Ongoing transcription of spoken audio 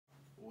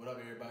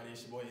everybody?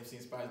 It's your boy MC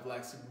Inspires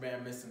Black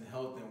Superman, missing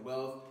health and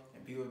wealth.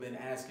 And people have been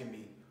asking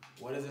me,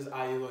 what is this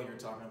IUL you're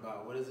talking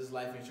about? What is this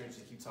life insurance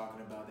you keep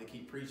talking about? They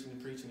keep preaching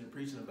and preaching and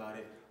preaching about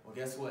it. Well,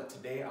 guess what?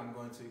 Today I'm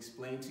going to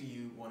explain to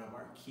you one of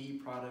our key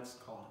products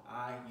called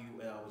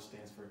IUL, which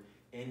stands for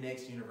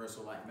Index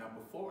Universal Life. Now,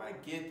 before I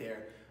get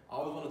there, I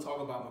always want to talk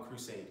about my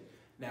crusade.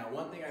 Now,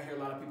 one thing I hear a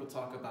lot of people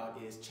talk about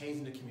is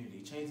changing the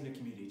community, changing the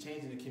community,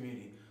 changing the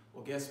community.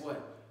 Well, guess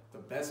what? The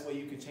best way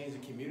you can change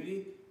the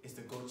community is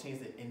to go change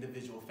the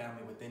individual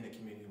family within the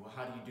community. Well,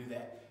 how do you do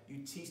that? You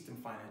teach them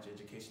financial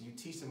education. You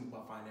teach them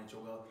about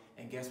financial wealth.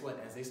 And guess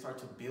what? As they start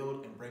to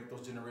build and break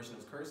those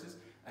generational curses,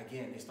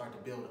 again, they start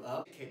to build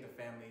up, educate the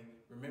family.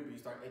 Remember, you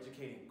start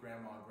educating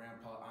grandma,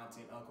 grandpa,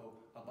 auntie, and uncle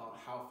about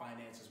how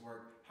finances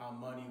work, how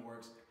money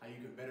works, how you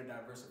can better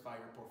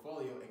diversify your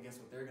portfolio. And guess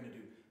what they're going to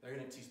do? They're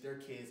going to teach their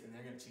kids, and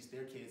they're going to teach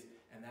their kids,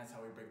 and that's how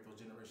we break those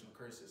generational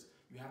curses.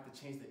 You have to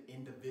change the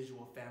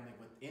individual family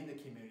within the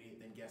community,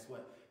 then guess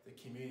what? The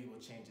community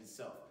will change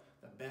itself.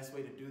 The best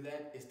way to do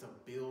that is to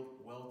build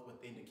wealth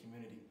within the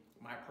community.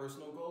 My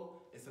personal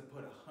goal is to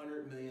put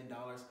 $100 million in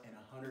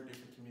 100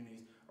 different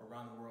communities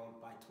around the world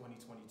by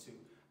 2022.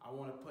 I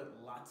want to put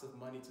lots of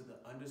money to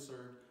the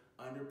underserved,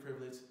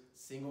 underprivileged,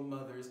 single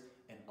mothers,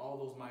 and all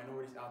those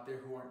minorities out there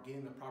who aren't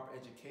getting the proper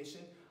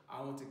education. I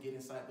want to get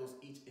inside those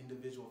each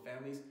individual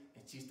families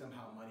and teach them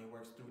how money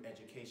works through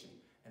education.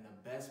 And the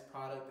best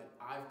product that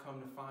I've come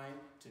to find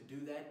to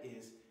do that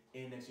is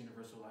Index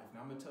Universal Life.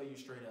 Now I'm going to tell you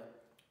straight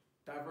up,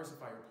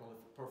 diversify your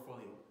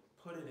portfolio.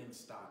 Put it in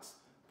stocks,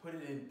 put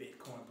it in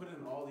Bitcoin, put it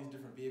in all these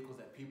different vehicles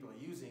that people are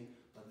using.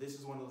 But this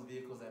is one of those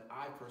vehicles that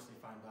I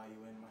personally find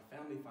value in, my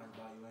family finds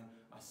value in,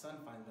 my son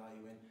finds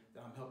value in,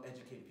 that I'm helping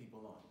educate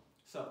people on.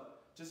 So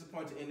just to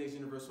point to Index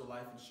Universal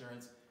Life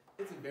Insurance,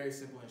 it's a very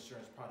simple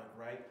insurance product,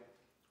 right?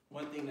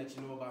 One thing that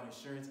you know about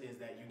insurance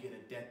is that you get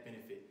a death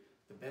benefit.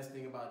 The best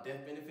thing about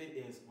death benefit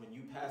is when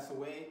you pass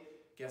away,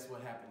 guess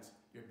what happens?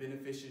 Your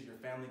beneficiaries, your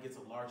family gets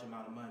a large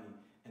amount of money.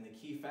 And the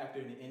key factor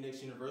in the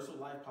Index Universal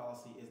Life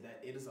policy is that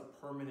it is a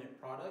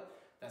permanent product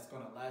that's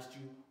going to last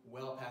you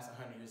well past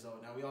 100 years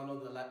old. Now, we all know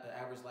the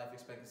average life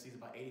expectancy is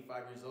about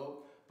 85 years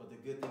old, but the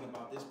good thing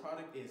about this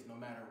product is no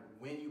matter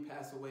when you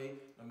pass away,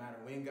 no matter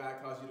when God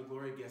calls you to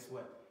glory, guess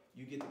what?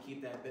 You get to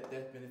keep that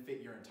death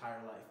benefit your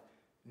entire life.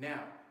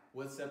 Now,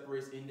 what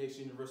separates Index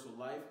Universal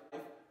Life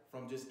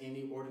from just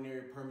any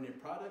ordinary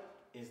permanent product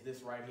is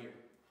this right here.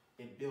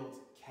 It builds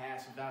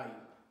cash value.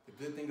 The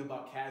good thing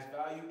about cash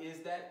value is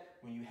that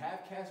when you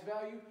have cash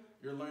value,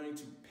 you're learning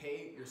to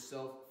pay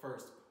yourself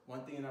first.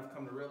 One thing that I've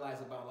come to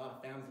realize about a lot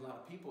of families, a lot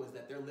of people, is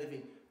that they're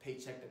living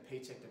paycheck to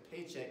paycheck to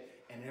paycheck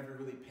and never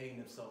really paying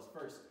themselves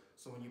first.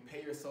 So when you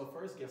pay yourself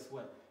first, guess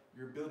what?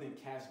 You're building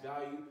cash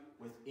value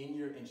within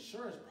your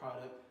insurance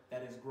product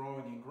that is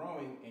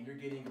growing, and you're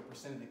getting a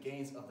percent of the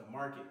gains of the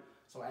market.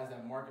 So as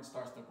that market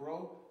starts to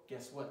grow,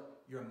 guess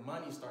what? Your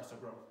money starts to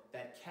grow.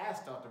 That cash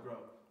starts to grow.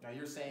 Now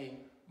you're saying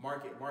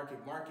market,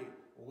 market, market.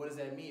 Well, what does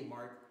that mean,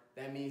 Mark?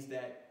 That means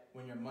that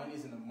when your money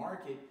is in the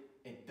market,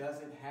 it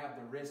doesn't have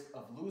the risk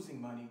of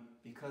losing money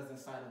because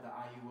inside of the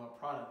IUL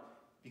product,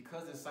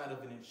 because inside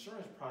of an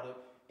insurance product,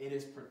 it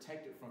is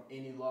protected from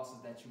any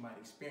losses that you might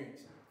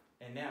experience.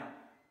 And now,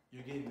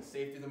 you're getting the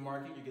safety of the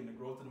market, you're getting the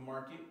growth of the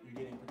market, you're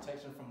getting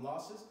protection from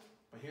losses.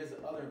 But here's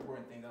the other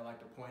important thing that I like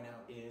to point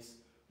out is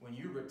when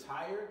you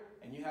retire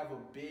and you have a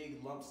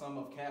big lump sum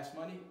of cash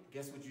money,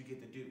 guess what you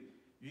get to do?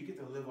 You get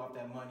to live off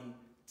that money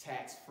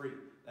tax-free.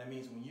 That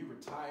means when you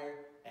retire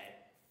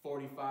at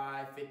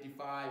 45,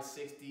 55,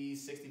 60,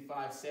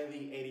 65,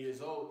 70, 80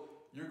 years old,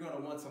 you're going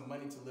to want some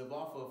money to live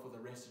off of for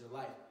the rest of your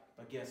life.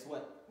 But guess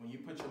what? When you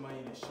put your money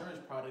in an insurance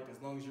product,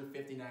 as long as you're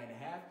 59 and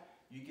a half,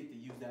 you get to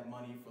use that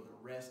money for the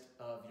rest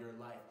of your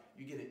life.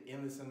 You get an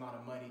endless amount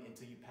of money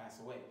until you pass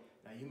away.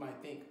 Now you might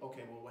think,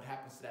 okay, well, what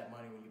happens to that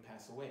money when you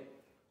pass away?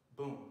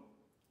 Boom.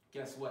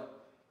 Guess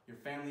what? Your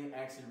family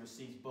actually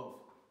receives both.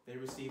 They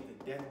receive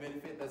the death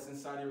benefit that's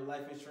inside of your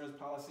life insurance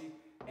policy,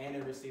 and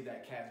they receive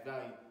that cash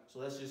value. So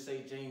let's just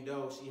say Jane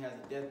Doe, she has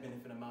a death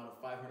benefit amount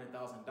of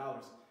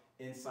 $500,000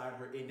 inside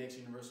her Index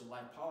Universal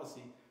Life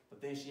policy,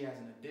 but then she has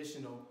an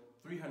additional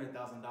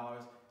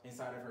 $300,000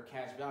 inside of her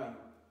cash value.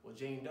 Well,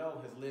 Jane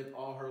Doe has lived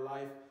all her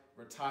life,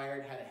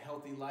 retired, had a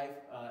healthy life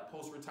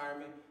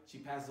post-retirement. She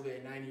passes away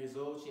at 90 years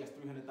old. She has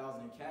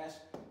 $300,000 in cash,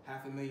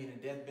 $500,000 in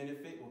death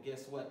benefit. Well,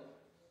 guess what?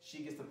 She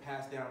gets to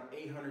pass down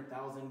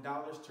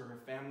 $800,000 to her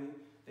family.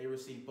 They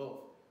receive both.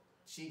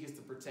 She gets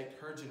to protect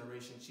her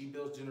generation. She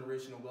builds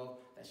generational wealth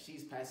that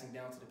she's passing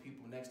down to the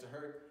people next to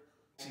her.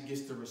 She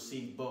gets to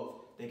receive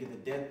both. They get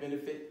the death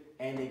benefit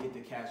and they get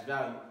the cash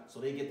value. So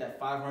they get that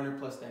 500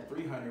 plus that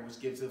 300, which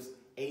gives us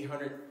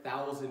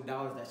 $800,000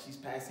 that she's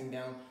passing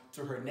down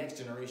to her next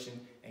generation.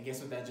 And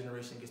guess what that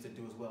generation gets to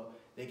do as well?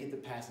 They get to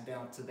pass it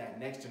down to that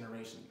next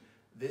generation.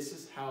 This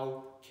is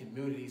how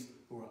communities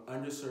who are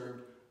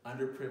underserved,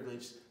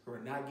 underprivileged, who are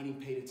not getting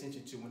paid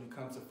attention to when it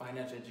comes to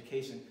financial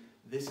education,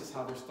 this is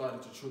how they're starting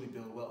to truly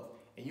build wealth.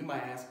 And you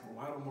might ask, well,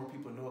 why don't more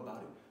people know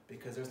about it?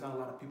 Because there's not a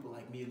lot of people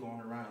like me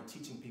going around and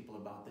teaching people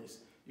about this.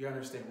 You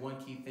understand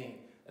one key thing.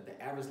 that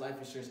the average life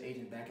insurance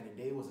agent back in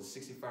the day was a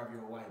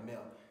 65-year-old white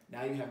male.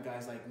 Now you have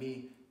guys like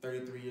me,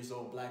 33 years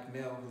old black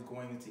male, who's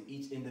going into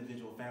each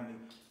individual family,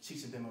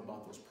 teaching them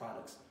about those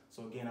products.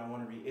 So again, I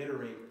want to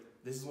reiterate,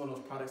 this is one of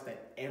those products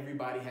that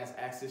everybody has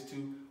access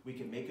to. We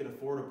can make it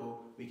affordable.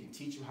 We can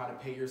teach you how to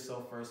pay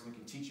yourself first. We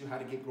can teach you how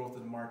to get growth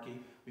in the market.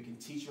 We can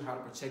teach you how to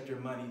protect your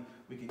money.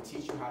 We can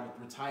teach you how to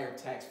retire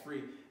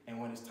tax-free. And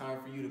when it's time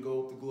for you to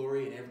go to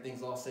glory and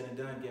everything's all said and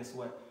done, guess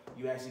what?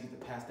 You actually get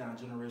to pass down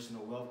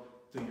generational wealth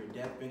through your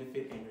death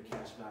benefit and your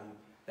cash value.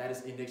 That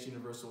is Index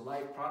Universal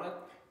Life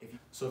product.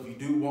 So if you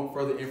do want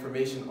further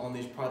information on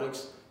these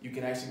products, you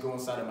can actually go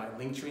inside of my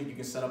link tree. You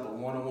can set up a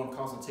one-on-one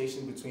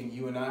consultation between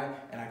you and I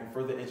can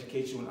further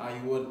educate you on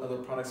IUL and other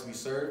products we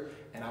serve,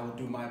 and I will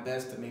do my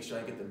best to make sure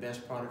I get the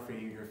best product for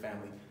you and your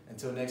family.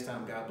 Until next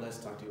time, God bless.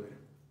 Talk to you later.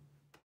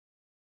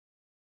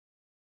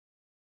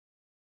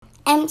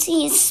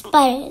 Empty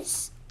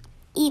spiders.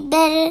 Eat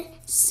better,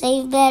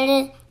 save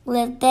better,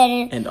 live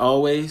better, and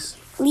always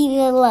leave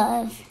your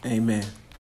love. Amen.